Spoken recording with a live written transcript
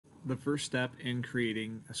The first step in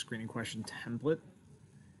creating a screening question template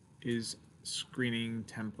is screening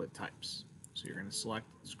template types. So you're going to select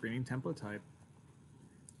screening template type,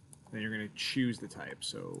 then you're going to choose the type.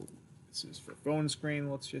 So this is for phone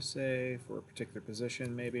screen, let's just say, for a particular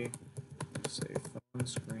position maybe. Say phone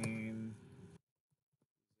screen.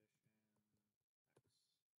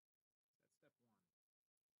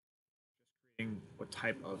 Creating what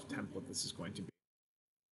type of template this is going to be.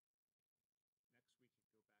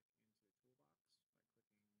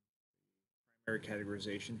 Primary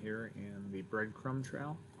categorization here in the breadcrumb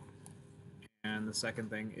trail. And the second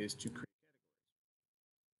thing is to create.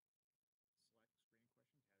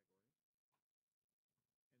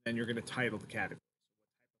 And then you're going to title the category.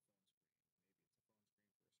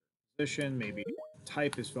 Position, maybe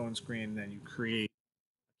type is phone screen, then you create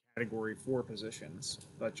a category for positions.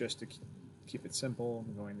 But just to keep it simple,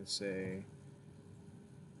 I'm going to say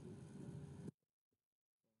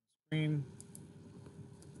screen.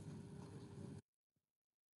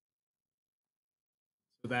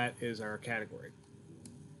 So that is our category.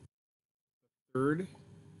 The third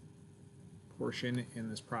portion in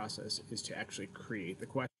this process is to actually create the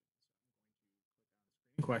question.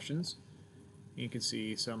 Questions. You can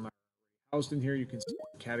see some are housed in here. You can see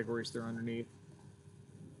what categories they're underneath.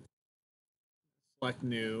 Select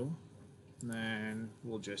new, and then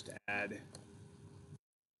we'll just add how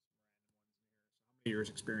many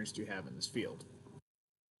years experience do you have in this field.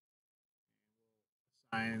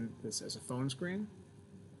 Assign this as a phone screen.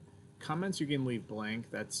 Comments you can leave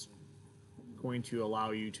blank. That's going to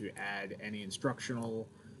allow you to add any instructional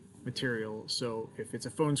material. So if it's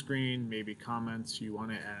a phone screen, maybe comments you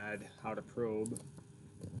want to add how to probe.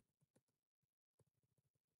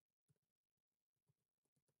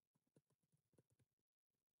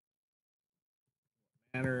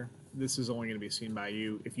 Manner. This is only going to be seen by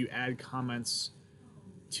you. If you add comments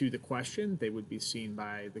to the question, they would be seen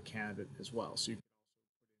by the candidate as well. So you can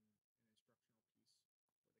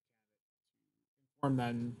inform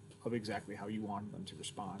them of exactly how you want them to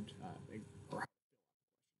respond, or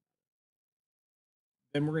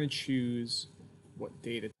then we're going to choose what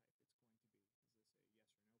data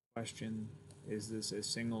question. Is this a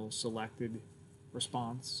single selected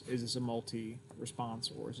response? Is this a multi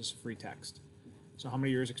response, or is this free text? So how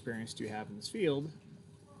many years experience do you have in this field?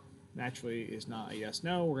 Naturally is not a yes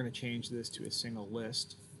no. We're going to change this to a single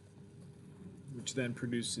list, which then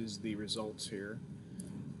produces the results here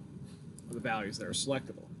of the values that are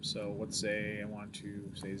selectable. So let's say I want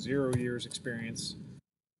to say 0 years experience.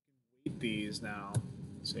 Weight these now.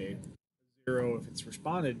 Say 0 if it's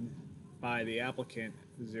responded by the applicant.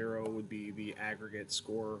 0 would be the aggregate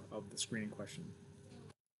score of the screening question.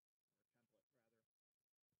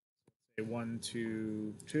 Say 1,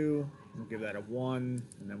 2, 2. We'll give that a 1,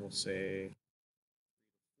 and then we'll say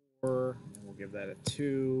 4, and we'll give that a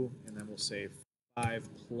 2, and then we'll say 5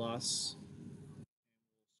 plus.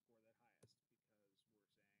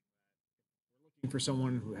 For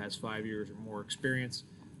someone who has 5 years or more experience,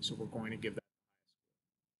 so we're going to give that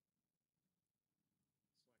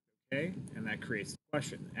okay, and that creates the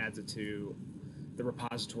question, adds it to the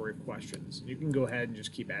repository of questions. You can go ahead and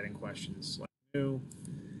just keep adding questions. Select new.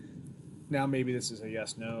 Now maybe this is a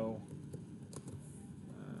yes no.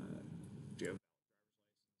 Do you have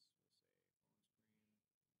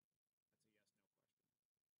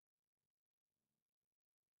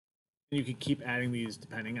and you can keep adding these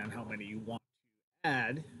depending on how many you want to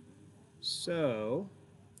add. So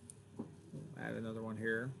we'll add another one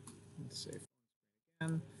here. Let's say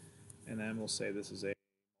again, and then we'll say this is a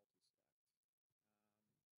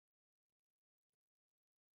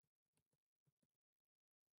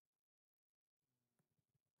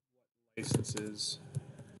licenses.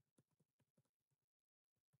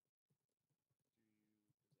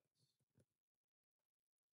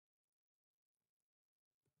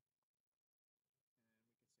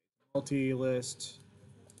 Multi list.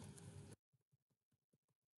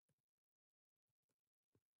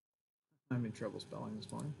 I'm having trouble spelling this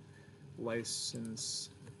morning.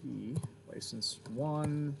 License E, license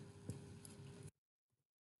 1,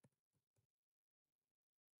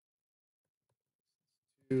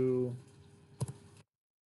 2,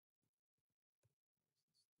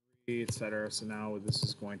 3, etc. So now this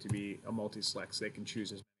is going to be a multi-select, so they can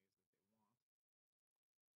choose as many.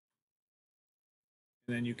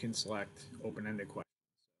 And then you can select open-ended questions.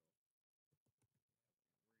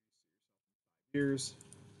 Here's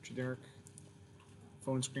generic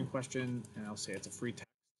phone screen question, and I'll say it's a free text.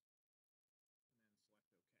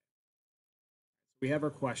 We have our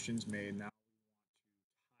questions made. Now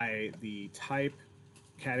tie the type,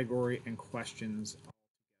 category, and questions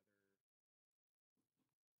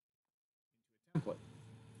template.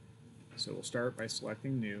 So we'll start by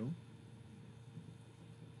selecting new.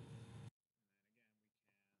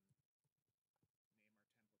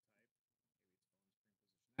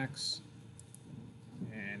 X,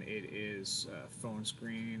 and it is phone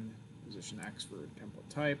screen position X for template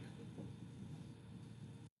type.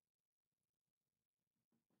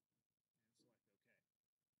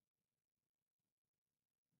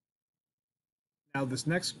 Now this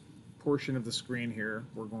next portion of the screen here,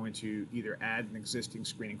 we're going to either add an existing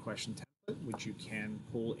screening question template, which you can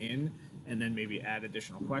pull in, and then maybe add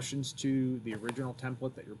additional questions to the original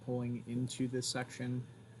template that you're pulling into this section,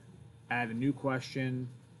 add a new question.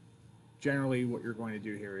 Generally, what you're going to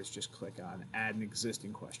do here is just click on add an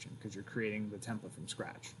existing question because you're creating the template from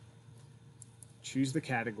scratch. Choose the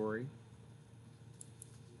category,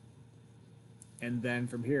 and then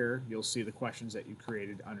from here, you'll see the questions that you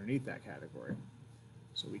created underneath that category.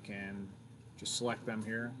 So we can just select them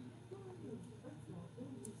here.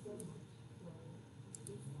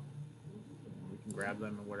 We can grab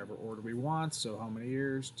them in whatever order we want. So how many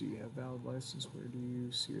years do you have valid license? Where do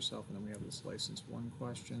you see yourself? And then we have this license 1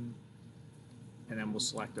 question. And then we'll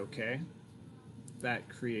select OK. That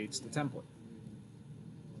creates the template.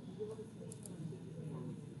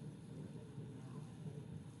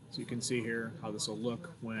 So you can see here how this will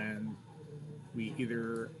look when we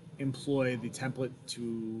either employ the template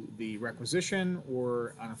to the requisition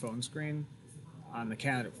or on a phone screen on the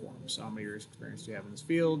candidate form. So how many years experience do you have in this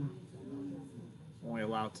field? Only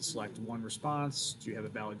allowed to select one response. Do you have a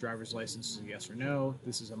valid driver's license? Yes or no.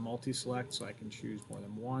 This is a multi-select, so I can choose more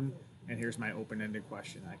than one. And here's my open-ended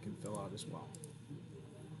question I can fill out as well.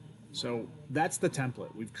 So that's the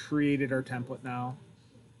template. We've created our template now.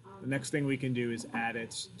 The next thing we can do is add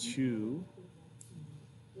it to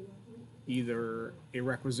either a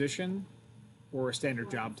requisition or a standard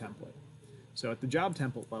job template. So at the job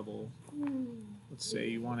template level, let's say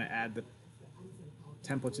you want to add the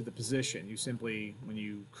template to the position. You simply, when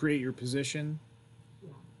you create your position,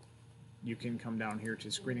 you can come down here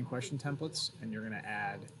to screening question templates, and you're going to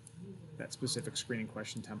add that specific screening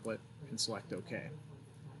question template and select OK.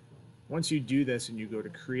 Once you do this and you go to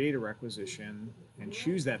create a requisition and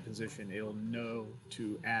choose that position, it'll know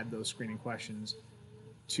to add those screening questions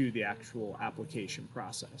to the actual application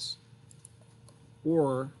process.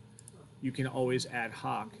 Or you can always ad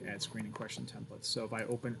hoc add screening question templates. So if I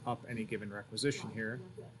open up any given requisition here,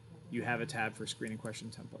 you have a tab for screening question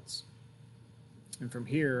templates. And from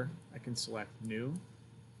here, I can select new,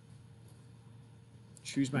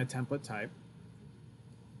 choose my template type,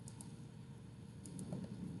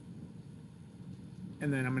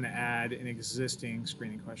 and then I'm going to add an existing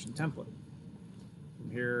screening question template.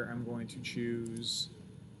 From here, I'm going to choose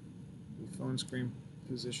the phone screen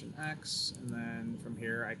position X, and then from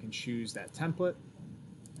here I can choose that template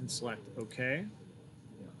and select OK.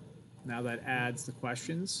 Now that adds the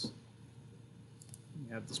questions.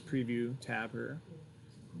 You have this preview tab here,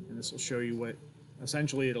 and this will show you what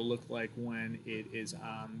essentially it'll look like when it is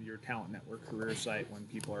on your Talent Network career site when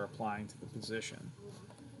people are applying to the position.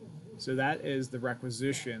 So that is the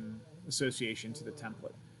requisition association to the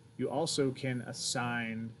template. You also can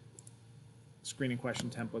assign screening question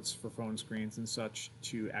templates for phone screens and such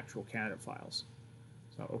to actual candidate files.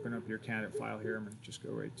 So I'll open up your candidate file here. I'm going to just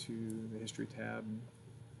go right to the history tab.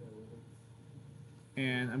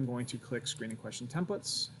 And I'm going to click screening question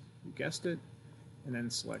templates. You guessed it. And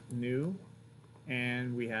then select new.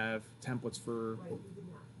 And we have templates for,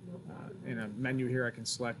 in a menu here, I can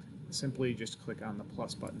select, simply just click on the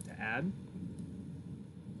plus button to add.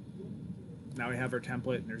 Now we have our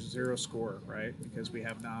template and there's 0 score, right? Because we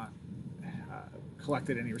have not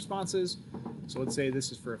collected any responses. So let's say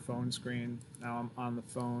this is for a phone screen. Now I'm on the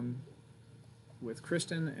phone with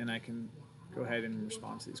Kristen and I can go ahead and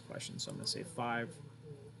respond to these questions. So I'm going to say 5.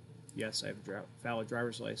 Yes, I have a valid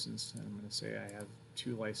driver's license. And I'm going to say I have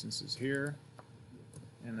 2 licenses here.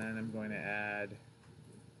 And then I'm going to add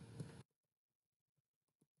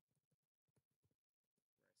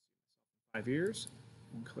 5 years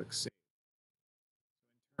and click save.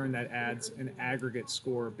 So in turn, that adds an aggregate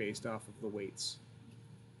score based off of the weights.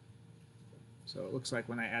 So it looks like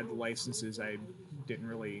when I add the licenses, I didn't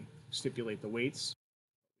really stipulate the weights.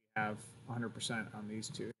 We have 100% on these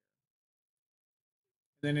 2. And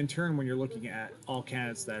then in turn, when you're looking at all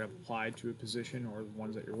candidates that have applied to a position or the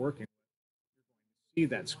ones that you're working with, you're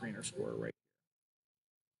going to see that screener score right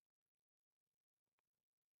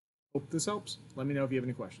here. Hope this helps. Let me know if you have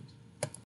any questions.